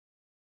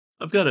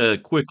I've got a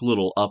quick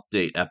little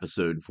update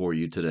episode for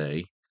you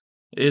today.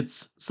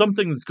 It's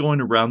something that's going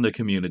around the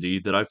community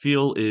that I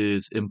feel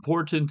is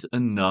important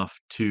enough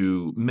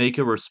to make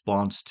a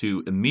response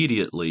to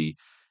immediately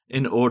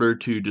in order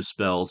to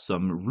dispel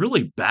some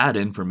really bad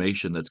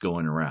information that's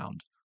going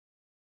around.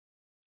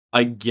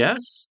 I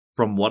guess,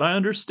 from what I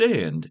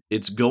understand,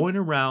 it's going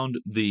around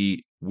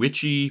the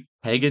witchy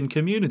pagan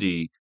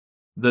community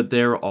that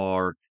there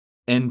are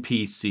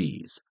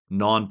NPCs,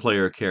 non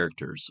player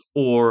characters,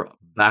 or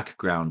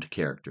background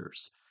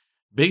characters.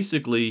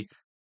 Basically,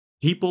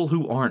 people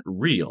who aren't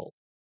real,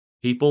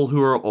 people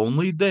who are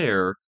only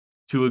there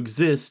to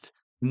exist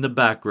in the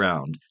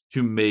background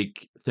to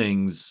make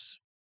things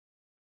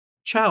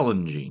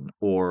challenging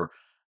or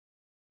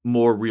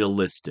more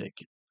realistic.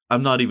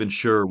 I'm not even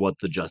sure what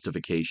the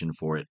justification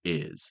for it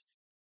is.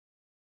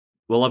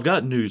 Well, I've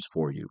got news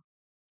for you.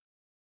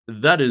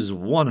 That is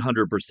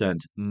 100%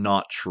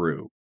 not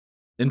true.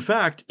 In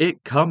fact,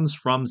 it comes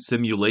from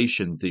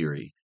simulation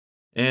theory.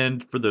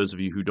 And for those of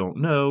you who don't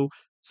know,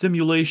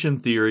 simulation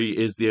theory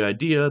is the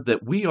idea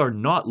that we are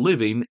not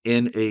living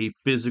in a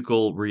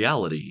physical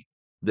reality,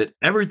 that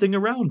everything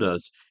around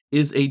us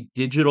is a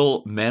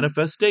digital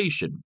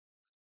manifestation.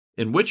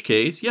 In which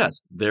case,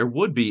 yes, there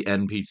would be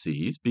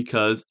NPCs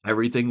because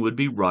everything would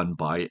be run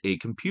by a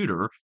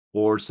computer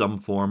or some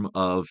form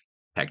of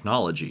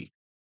technology.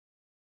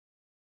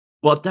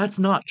 But that's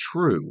not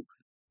true.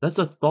 That's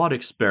a thought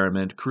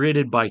experiment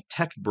created by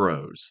tech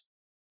bros.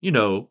 You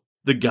know,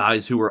 the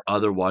guys who are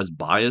otherwise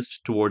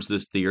biased towards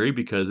this theory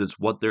because it's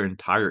what their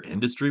entire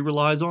industry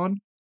relies on.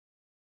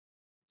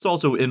 It's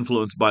also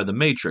influenced by the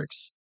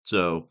Matrix.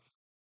 So,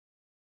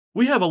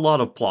 we have a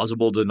lot of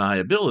plausible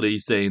deniability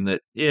saying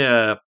that,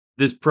 yeah,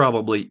 this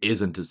probably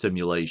isn't a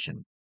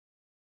simulation.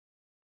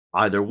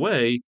 Either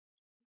way,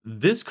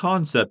 this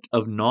concept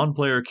of non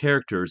player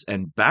characters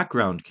and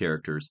background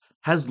characters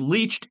has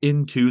leached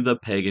into the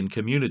pagan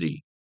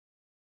community.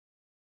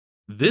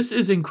 This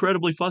is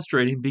incredibly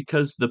frustrating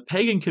because the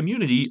pagan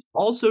community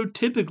also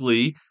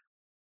typically,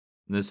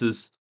 this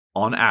is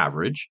on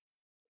average,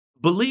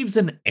 believes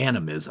in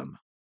animism.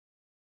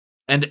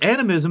 And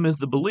animism is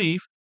the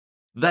belief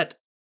that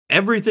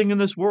everything in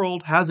this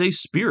world has a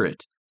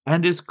spirit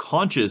and is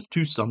conscious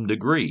to some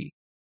degree.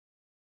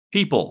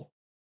 People,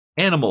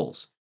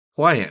 animals,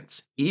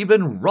 plants,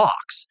 even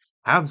rocks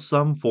have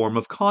some form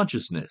of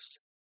consciousness.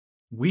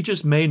 We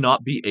just may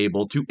not be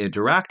able to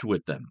interact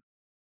with them.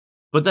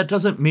 But that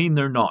doesn't mean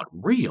they're not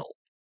real,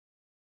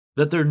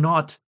 that they're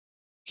not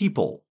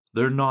people,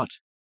 they're not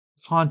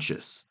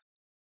conscious.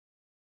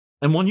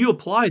 And when you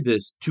apply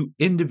this to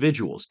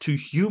individuals, to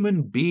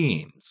human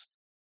beings,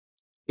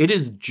 it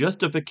is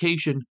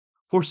justification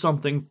for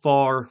something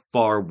far,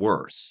 far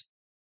worse.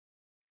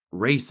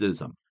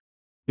 Racism,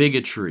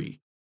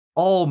 bigotry,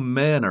 all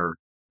manner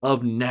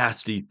of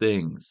nasty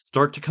things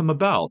start to come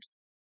about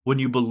when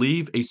you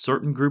believe a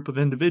certain group of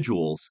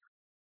individuals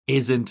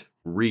isn't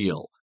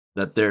real,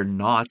 that they're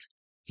not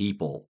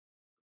people.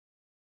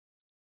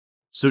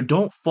 So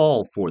don't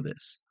fall for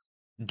this.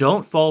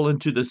 Don't fall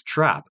into this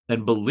trap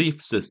and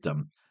belief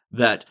system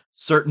that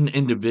certain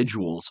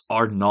individuals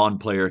are non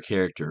player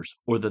characters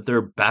or that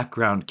they're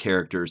background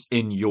characters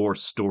in your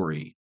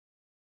story.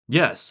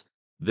 Yes,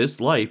 this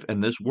life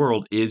and this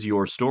world is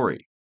your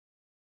story,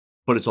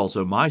 but it's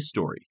also my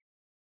story,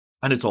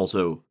 and it's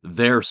also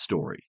their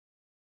story.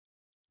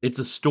 It's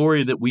a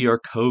story that we are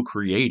co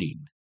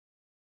creating.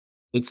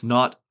 It's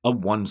not a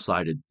one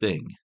sided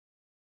thing.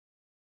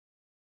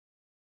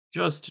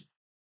 Just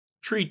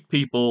treat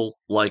people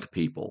like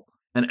people,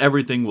 and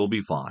everything will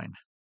be fine.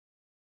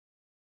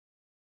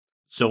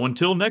 So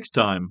until next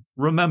time,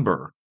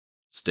 remember,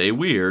 stay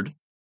weird,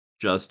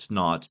 just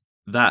not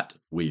that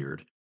weird.